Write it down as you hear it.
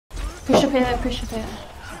Push up here, push up here.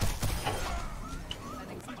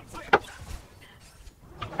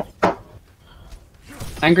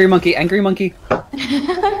 Angry monkey, angry monkey. That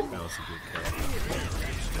was a good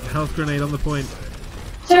kill. Health grenade on the point.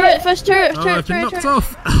 Turret, first turret, Oh, turret, I've been turret, knocked turret.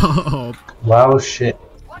 off! Oh, Well, shit.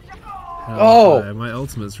 hell, my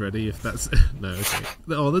ultimate's ready if that's... No, okay.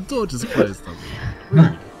 Oh, the door just closed on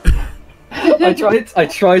me. I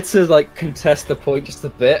tried to like contest the point just a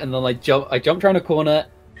bit, and then I jumped around a corner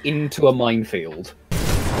into a minefield.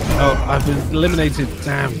 Oh, I've been eliminated.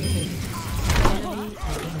 Damn.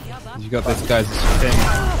 You got this, guys. It's your thing.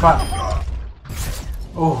 Fuck.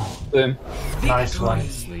 Oh, Boom. nice one.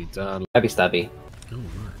 Nicely done. Stabby stabby. Oh,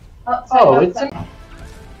 right. Oh, it's...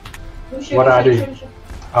 What do I do?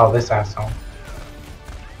 Oh, this asshole.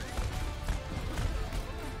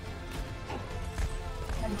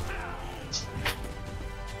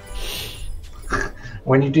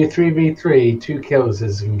 When you do 3v3, 2 kills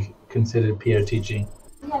is considered POTG.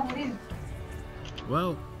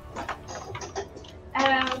 Well,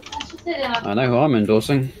 I know who I'm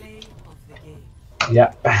endorsing.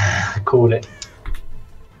 Yep, called it.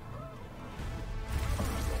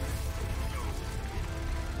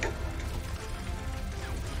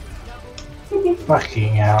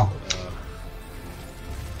 Fucking hell.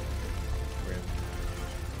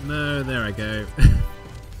 no, there I go.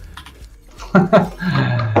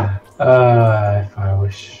 If I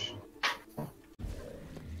wish.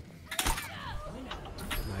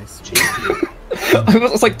 Nice. I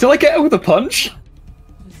was like, did I get it with a punch?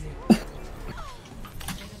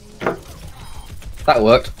 That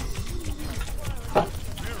worked.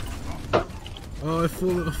 Oh, I've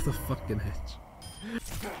fallen off the fucking edge.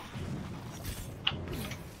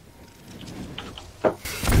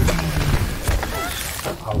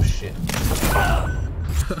 Oh shit.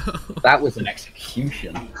 That was an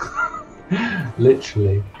execution.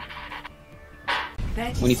 Literally.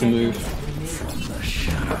 We need to move.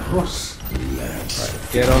 Right,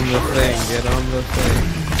 get on the thing, get on the thing.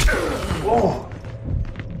 Oh.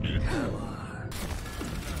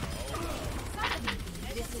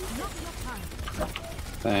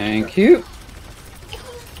 Thank you.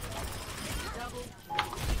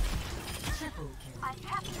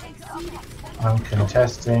 I'm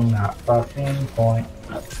contesting that fucking point.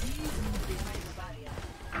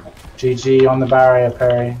 GG on the barrier,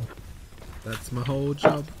 Perry. That's my whole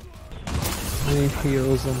job. Any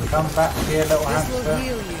heals on the... Come back here, little hamster.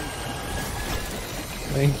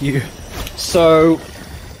 Thank you. So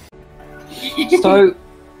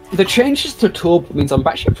the changes to Torb means I'm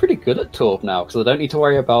actually pretty good at Torb now, because I don't need to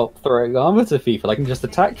worry about throwing armor to people. I can just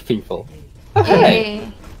attack people. Okay.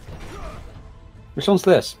 Hey. Which one's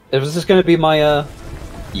this? Is this going to be my,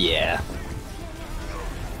 Yeah.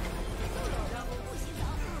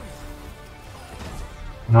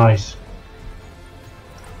 Nice.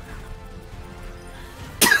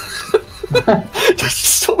 Just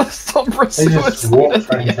stop They just walked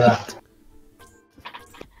right into that.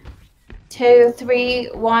 2,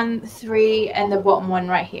 3, 1, 3, and the bottom one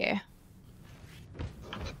right here.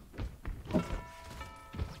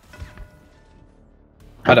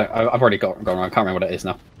 I've already gone wrong. I can't remember what it is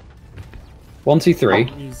now. 1, 2, 3.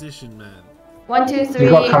 Musician man. 1, 2, 3,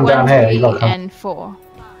 gotta come 1, down here, 3, you gotta come. and 4.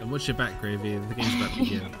 And watch your back, Gravy. The game's about to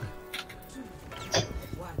begin.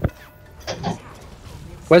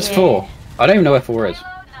 Where's 4? I don't even know where 4 is.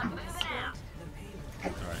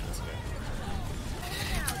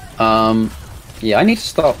 Yeah, I need to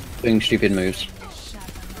stop doing stupid moves.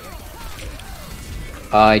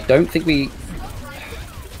 I don't think we...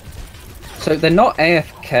 So they're not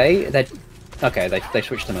AFK, they're... Okay, they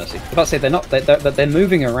switched to Mercy. I was about to say, they're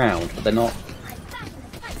moving around, but they're not...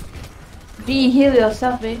 B, heal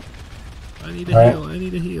yourself, B. I need a heal, I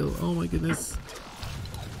need a heal. Oh my goodness.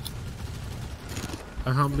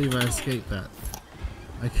 I can't believe I escaped that.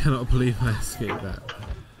 I cannot believe I escaped that.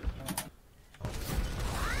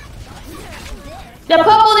 The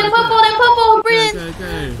purple, brilliant! Go, go,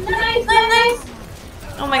 go. Nice, nice, nice!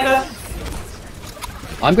 Oh my god.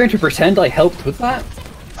 I'm going to pretend I helped with that.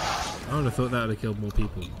 I would have thought that would have killed more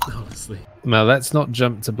people, honestly. Now let's not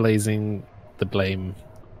jump to blazing the blame.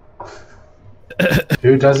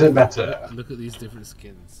 Who does it better? Look at these different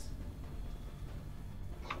skins.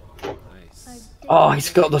 Nice. Oh, he's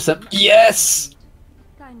got the same... Yes!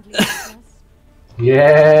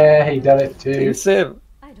 Yeah, he done it Team too. Sim.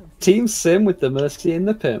 Team Sim with the Mercy and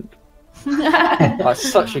the Pimp.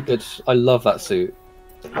 That's such a good... I love that suit.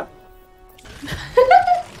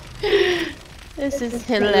 This is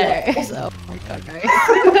hilarious. Oh my god, guys.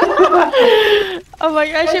 Oh my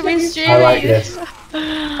god, I should be streaming. I like this.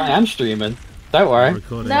 I am streaming. Don't worry.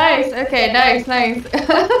 Recording. Nice, okay, nice, nice.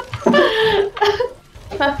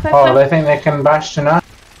 Oh, they think they can Bastion us?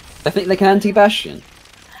 I think they can anti-Bastion.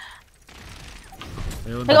 I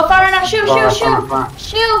got fire now. Shoot, shoot, shoot.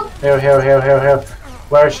 Shoot. Heal.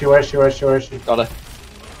 Where is she? Got her.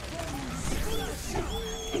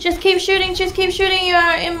 Just keep shooting, you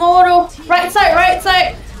are immortal. Right side,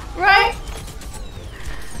 right.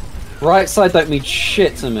 Right side don't mean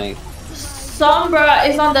shit to me. Sombra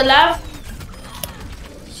is on the left.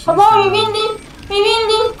 Come on, Mindy,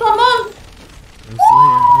 come on. I'm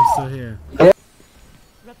still here.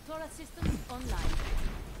 Raptora system online.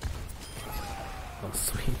 Oh,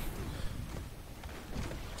 sweet.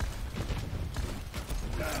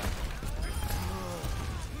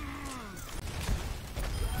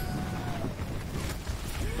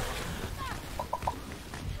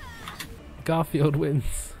 Garfield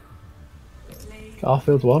wins.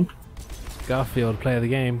 Garfield won. Garfield, player of the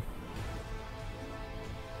game.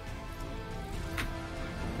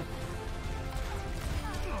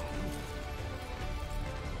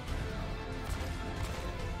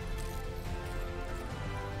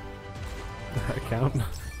 Does that count?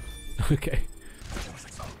 Okay.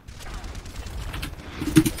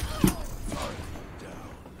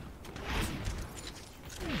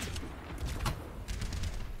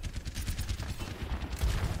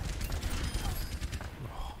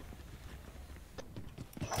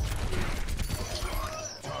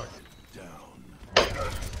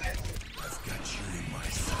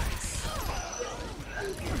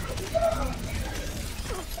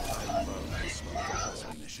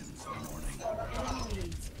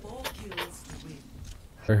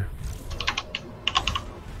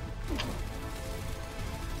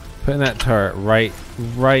 Putting that turret right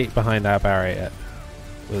behind our barrier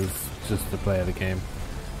was just the play of the game.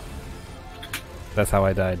 That's how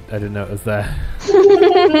I died. I didn't know it was there.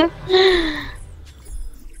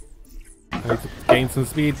 Gain some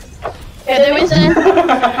speed. Yeah, there is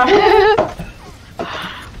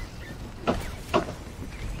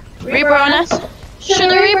Reaper on us. Shoot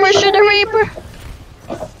the Reaper, shoot the Reaper.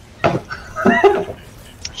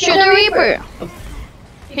 Shoot the Reaper.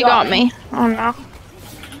 He got me. Oh no.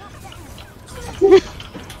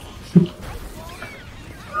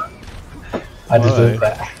 I deserve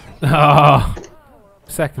that. Ah,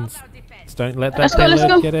 seconds. Just don't let that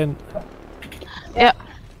payload get in. Yep.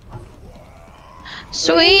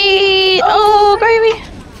 Sweet. Oh, gravy.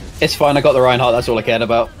 It's fine, I got the Reinhardt, that's all I cared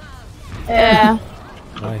about. Yeah.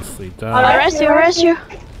 Nicely done. I'll arrest you.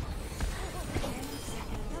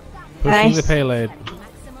 Pushing Nice. the payload.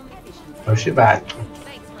 Push it back.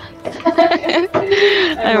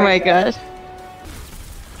 Oh my god.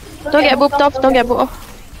 Don't get booped off,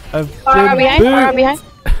 I've Far been behind. booped.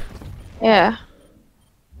 Yeah.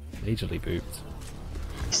 Majorly booped.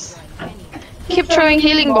 Keep throwing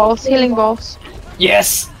healing balls.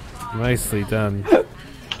 Yes! Nicely done.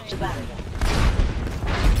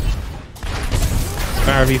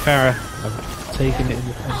 Farah v Farah. I've taken it in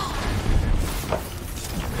the front.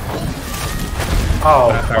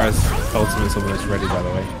 Oh, Farah's ultimate's almost ready, by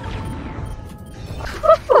the way.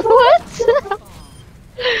 What?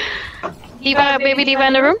 Diva, baby Diva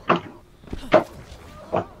in the room.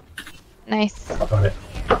 Nice. got it.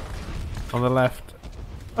 On the left.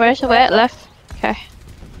 Where's the wet left? Okay.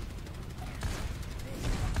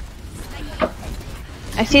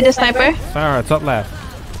 I see the sniper. Farah, top left.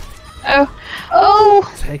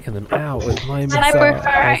 Oh! Taking them out with my Sniper, missile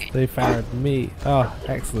Farah. as they fired me. Oh,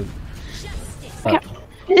 excellent.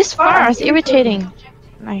 This far is irritating.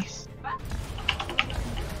 Nice.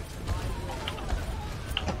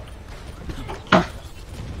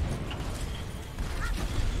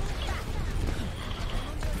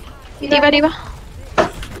 Diva.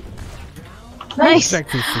 Nice.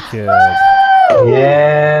 Objective secured.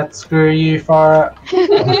 Yeah, screw you, Farah.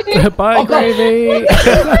 Bye, Gravy!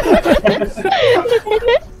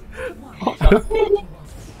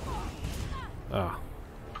 Oh.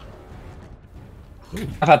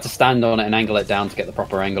 I've had to stand on it and angle it down to get the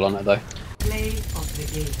proper angle on it though.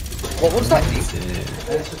 What was that? This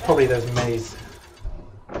is probably those maze.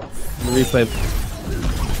 Replay.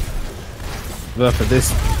 Look at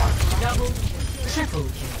this.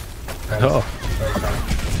 Oh.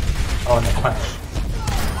 Oh, no, punch.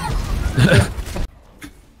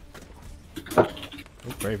 Oh,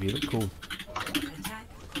 Gravy, you look cool.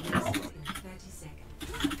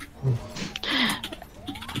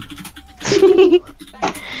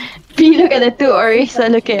 We look at the two Orisa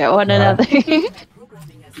looking at one another. Hey,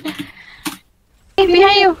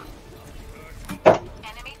 behind you!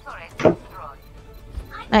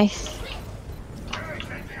 Nice.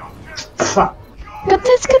 Fuck. Got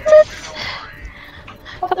this!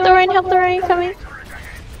 Help the rain, coming.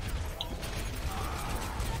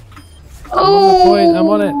 point. I'm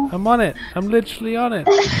on it. I'm on it. I'm literally on it.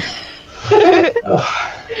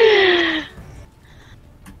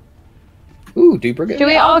 Ooh, do bring it. Do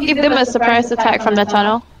we all give them a surprise attack from the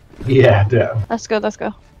tunnel? Yeah, do. Let's go, let's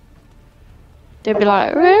go. They'll be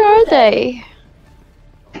like, where are they?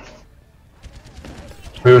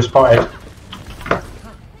 We were spotted.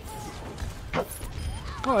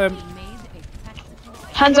 Got him.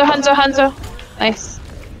 Hanzo, Hanzo, Hanzo. Nice.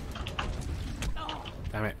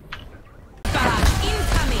 Damn it.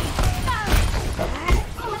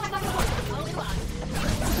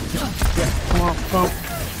 Come on, come on.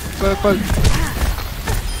 Go, go.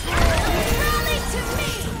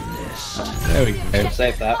 There we go.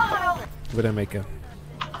 Save that. Widowmaker.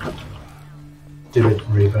 Do it,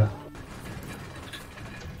 Reaver.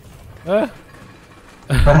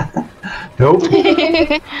 Nope.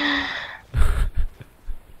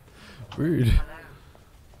 Rude.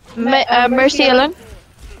 Mercy alone.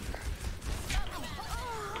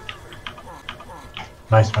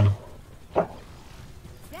 Nice one.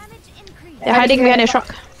 They're hiding behind a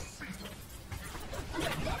truck.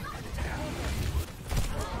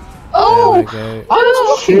 Oh! There we go.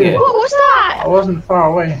 Oh! Shit. What was that? I wasn't far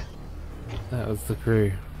away. That was the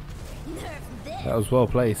crew. That was well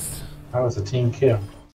placed. That was a team kill.